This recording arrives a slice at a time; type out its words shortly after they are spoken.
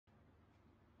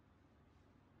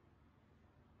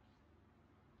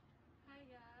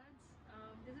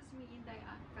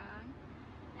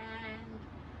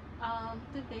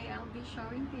Today I'll be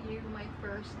showing to you my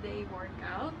first day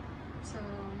workout. So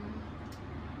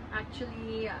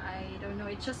actually I don't know,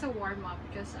 it's just a warm-up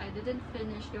because I didn't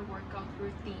finish the workout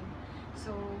routine.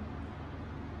 So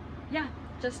yeah,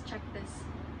 just check this.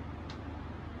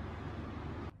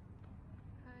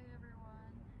 Hi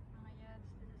everyone, mga Yadz,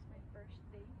 this is my first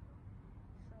day.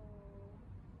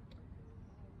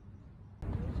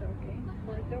 So okay,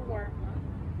 for the warm-up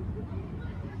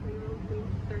we will do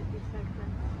 30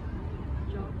 seconds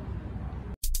jog.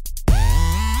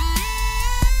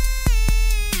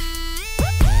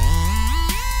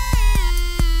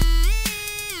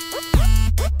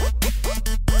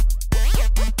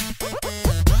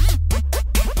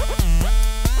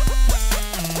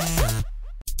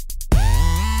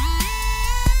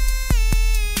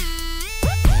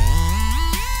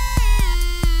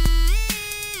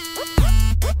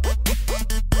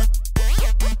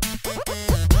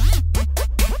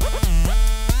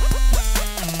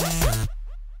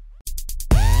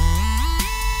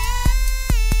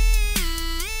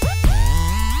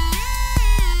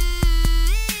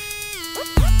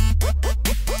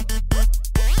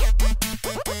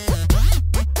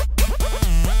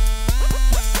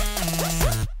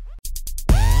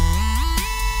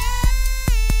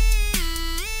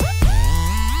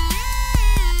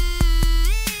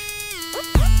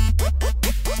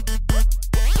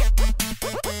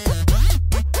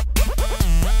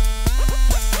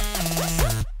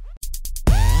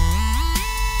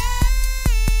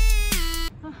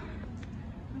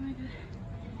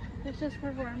 It's just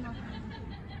for warm-up.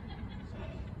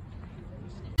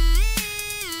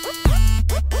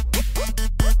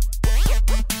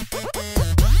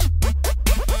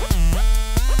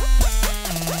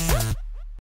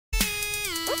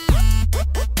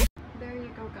 There you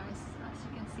go guys, as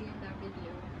you can see in the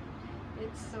video.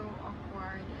 It's so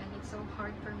awkward and it's so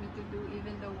hard for me to do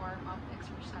even the warm-up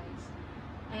exercise.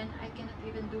 And I cannot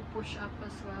even do push-up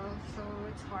as well, so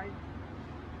it's hard.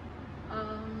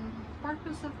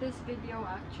 Purpose of this video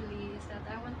actually is that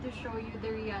I want to show you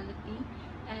the reality,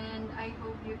 and I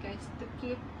hope you guys to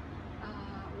keep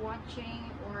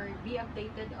watching or be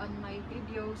updated on my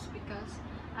videos, because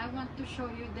I want to show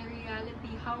you the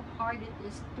reality, how hard it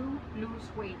is to lose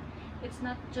weight. It's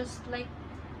not just like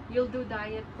you'll do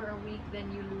diet for a week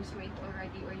then you lose weight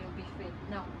already or you'll be fit.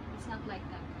 No, it's not like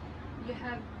that. You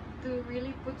have to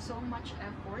really put so much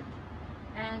effort,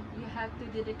 and you have to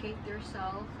dedicate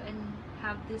yourself and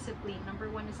have discipline.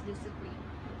 Number one is discipline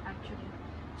actually.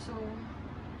 So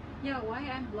yeah, why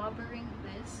I'm blubbering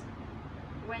this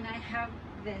when I have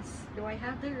this? Do I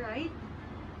have the right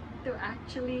to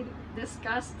actually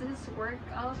discuss this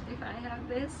workout if I have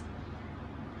this?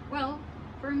 Well,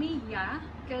 for me, yeah,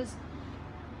 because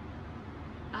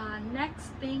next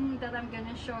thing that I'm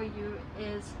gonna show you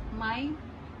is my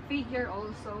figure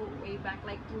also way back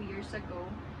like 2 years ago.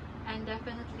 And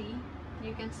definitely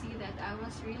you can see that I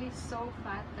was really so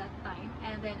fat that time,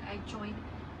 and then I joined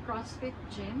CrossFit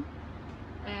gym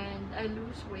and I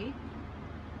lose weight.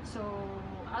 So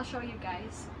I'll show you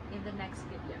guys in the next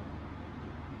video.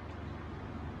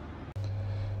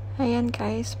 Ayan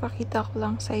guys, pakita ko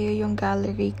lang sa iyo yung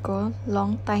gallery ko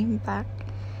long time back.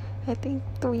 I think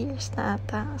 2 years na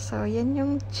ata. So yan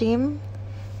yung gym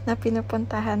na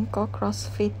pinupuntahan ko,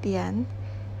 CrossFit yan.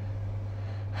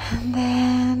 And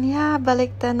then, yeah,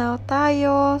 balik tanaw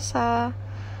tayo sa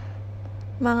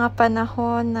mga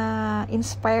panahon na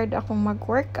inspired akong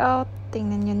mag-workout.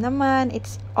 Tingnan nyo naman,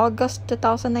 it's August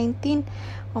 2019.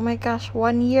 Oh my gosh,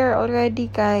 1 year already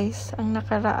guys ang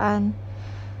nakaraan.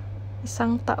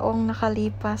 1 taong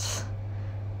nakalipas.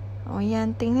 O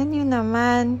yan, tingnan nyo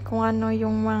naman kung ano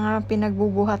yung mga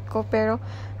pinagbubuhat ko. Pero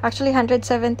actually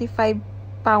 175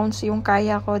 pounds yung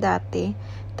kaya ko dati.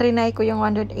 Trinay ko yung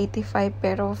 185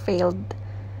 pero failed.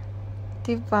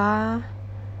 Diba?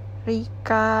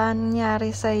 Rika,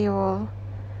 nangyari sa'yo.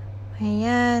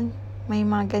 Ayan. May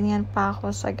mga ganyan pa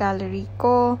ako sa gallery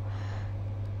ko.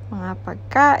 Mga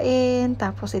pagkain.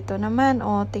 Tapos ito naman.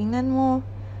 O, tingnan mo.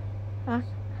 Ah,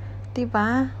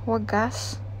 diba?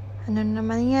 Wagas. Ano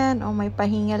naman yan? O, may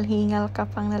pahingal-hingal ka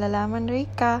pang nalalaman,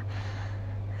 Rika.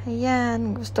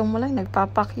 Ayan. Gusto mo lang.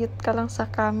 Nagpapakyut ka lang sa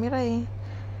camera eh.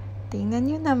 Tingnan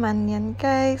nyo naman yan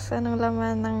guys. Anong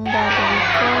laman ng gallery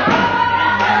ko.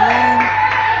 Ayan.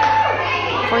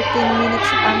 14 minutes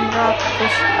AMRAP,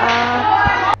 push up.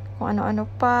 Kung ano-ano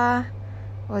pa.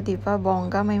 O diba,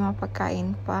 bongga, may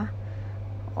mapagkain pa.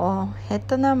 O,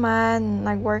 heto naman.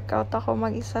 Nag-workout ako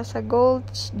mag-isa sa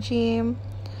Gold's Gym.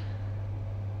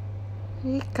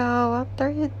 Ikaw, what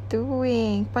are you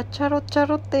doing?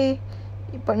 Pacharot-charot eh.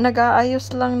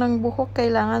 nag-aayos lang ng buhok,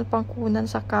 kailangan pang kunan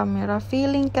sa camera.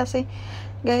 Feeling kasi,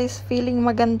 guys, feeling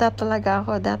maganda talaga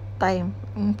ako that time.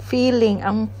 Ang feeling.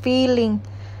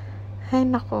 Ay,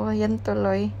 nako, yan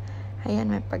tuloy. Ayan,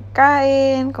 may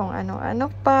pagkain, kung ano-ano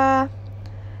pa.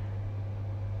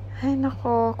 Ay,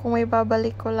 nako, kung may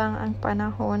babalik ko lang ang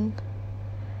panahon.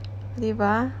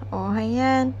 Diba? O,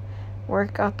 ayan.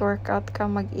 Workout ka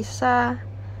mag-isa.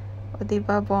 O,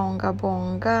 diba,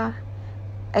 bongga.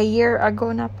 A year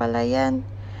ago na pala yan.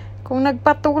 Kung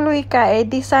nagpatuloy ka,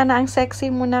 di sana ang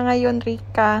sexy mo na ngayon,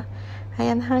 Rika.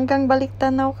 Ayan, hanggang balik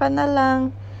tanaw ka na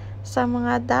lang sa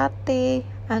mga dati.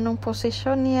 Anong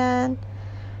posisyon yan?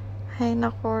 Ay,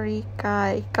 nako,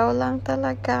 Rika. Ikaw lang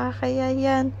talaga. Kaya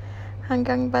yan,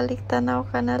 hanggang balik tanaw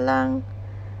ka na lang.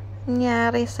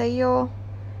 Nangyari sa'yo.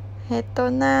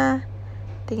 Heto na.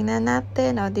 Tingnan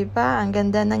natin. O, diba? Ang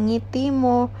ganda ng ngiti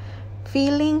mo.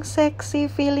 Feeling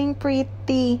sexy, feeling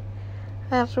pretty.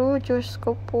 Aro, Diyos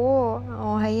ko po.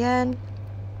 O, ayan.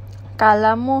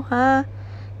 Kala mo, ha?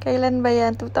 Kailan ba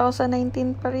yan?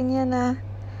 2019 pa rin yan, ha?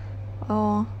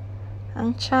 O,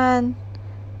 ang tiyan.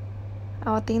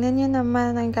 O, tingnan nyo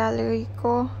naman ang gallery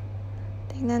ko.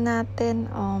 Tingnan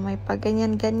natin. O, may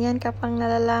pagganyan-ganyan ka pang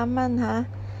nalalaman, ha?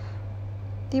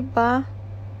 Diba?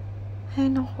 Ay,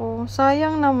 naku.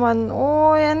 Sayang naman.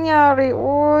 Uy, anyari.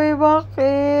 Uy,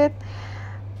 bakit?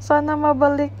 Sana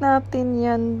mabalik natin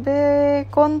yan, be.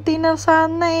 Konti na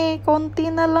sana eh. Konti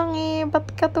na lang eh.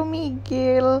 Ba't ka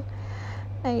tumigil?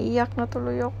 Naiiyak na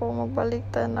tuloy ako. Magbalik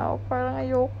tanaw. Parang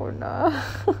ayoko na.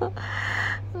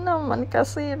 Naman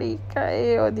kasi, Rika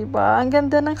eh. O, diba? Ang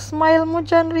ganda ng smile mo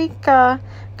dyan, Rika.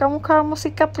 Kamukha mo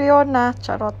si Catriona.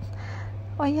 Charot.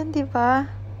 O, yan, diba?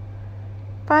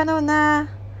 Paano na?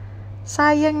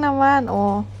 Sayang naman.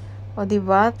 O,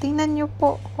 diba? Tingnan nyo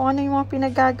po kung ano yung mga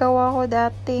pinagagawa ko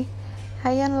dati.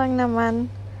 Ayan lang naman.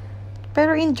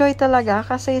 Pero enjoy talaga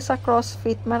kasi sa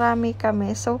CrossFit marami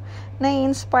kami. So,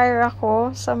 nai-inspire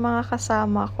ako sa mga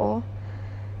kasama ko.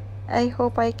 I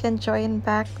hope I can join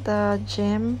back the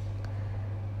gym.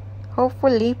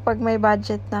 Hopefully, pag may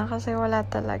budget na kasi wala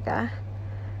talaga.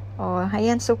 O,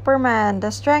 ayan, Superman, The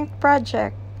Strength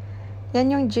Project. Yan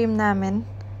yung gym namin.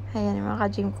 Ayan, yung mga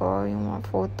ka-gym ko, yung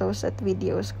mga photos at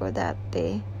videos ko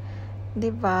dati.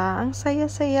 Diba? Ang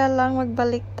saya-saya lang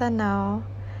magbalik tanaw.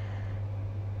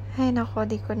 Ay, nako,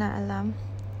 di ko na alam.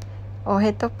 O,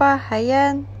 heto pa.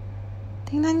 Ayan.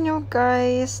 Tingnan nyo,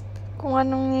 guys. Kung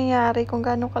anong nangyayari, kung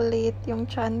gaano kaliit yung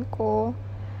tiyan ko.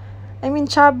 I mean,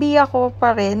 chubby ako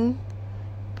pa rin.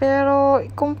 Pero,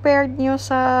 compared nyo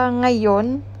sa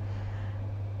ngayon,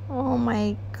 oh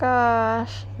my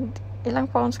gosh. Ilang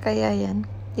pounds kaya yan?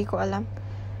 Di ko alam.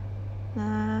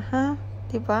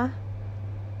 Diba?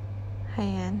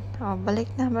 Ayan. O, balik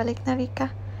na,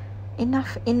 Rika.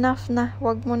 Enough na.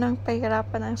 Huwag mo nang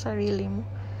pahirapan ang sarili mo.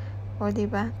 O,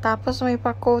 diba? Tapos may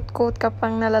pa-quote ka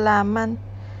pang nalalaman.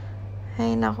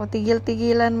 Ay, nako,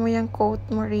 tigil-tigilan mo yung quote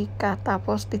mo, Rika.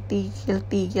 Tapos,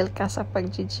 titigil-tigil ka sa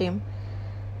pag-gym.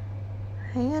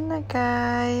 Ayan na,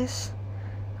 guys.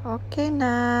 Okay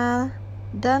na.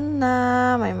 Done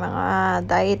na. May mga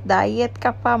diet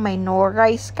ka pa. May no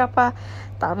rice ka pa.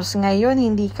 Tapos ngayon,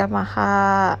 hindi ka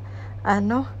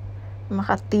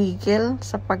makatigil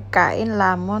sa pagkain,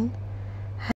 lamon.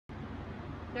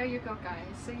 There you go,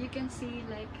 guys. So you can see,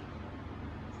 like,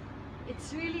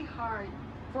 it's really hard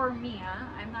for me,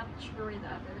 I'm not sure with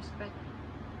others, but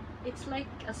it's like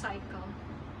a cycle.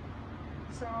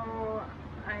 So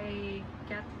I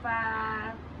get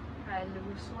fat, I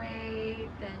lose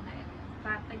weight, then I'm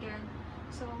fat again.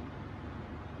 So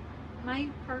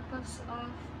my purpose of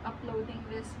uploading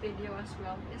this video as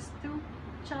well is to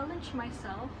challenge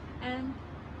myself and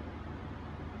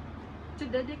to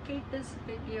dedicate this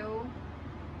video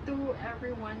to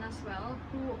everyone as well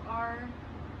who are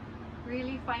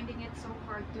really finding it so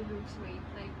hard to lose weight.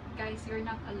 Like, guys, you're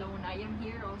not alone. I am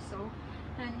here also.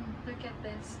 And look at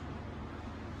this.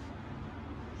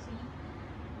 See?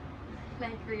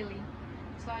 Like, really.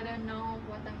 So I don't know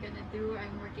what I'm gonna do.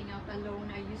 I'm working out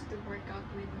alone. I used to work out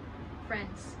with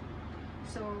friends.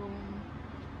 So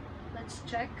let's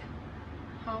check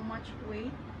how much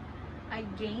weight I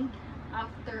gained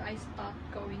after I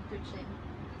stopped going to gym.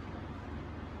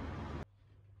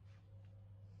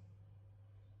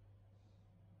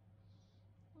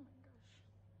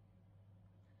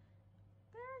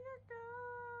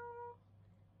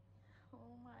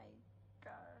 Oh my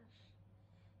gosh.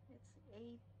 It's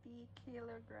 80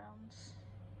 kilograms.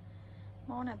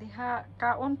 Mao na diha.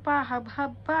 Kaon pa,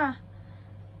 habhab pa.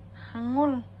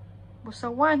 Hangol.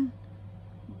 Busawan.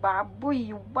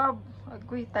 Baboy, yubab.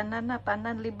 Agoy, tanan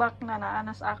libak na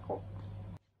naanas ako.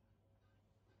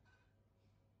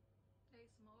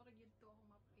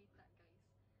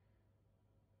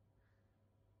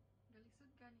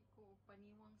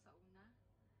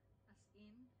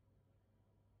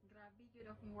 video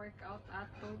na akong workout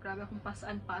ato. Grabe akong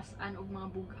pasan-pasan og mga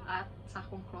bugat sa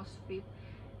akong CrossFit.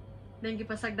 Then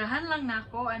gipasagdahan lang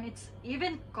nako, and it's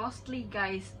even costly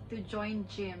guys to join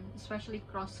gym, especially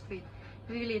CrossFit.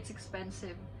 Really, it's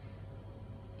expensive.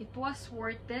 It was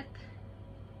worth it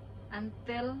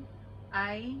until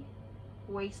I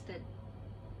wasted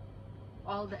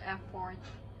all the effort,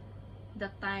 the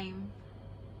time.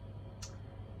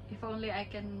 If only I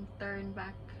can turn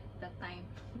back the time.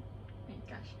 Oh my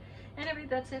gosh. Anyway,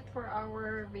 that's it for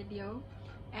our video.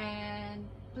 And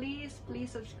please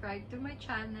subscribe to my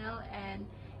channel and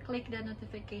click the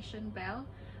notification bell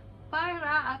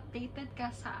para updated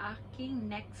ka sa aking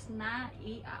next na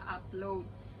i-upload.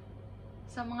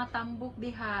 Sa mga tambok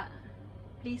diha,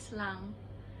 please lang,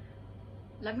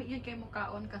 lami yun kay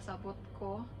mukaon kasabot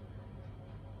ko.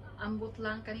 Ambot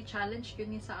lang kani challenge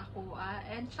yun ni sa ako,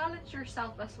 and challenge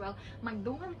yourself as well.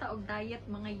 Magdungan ta og diet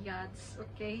mga yads,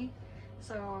 okay?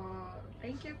 So,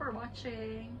 thank you for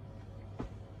watching.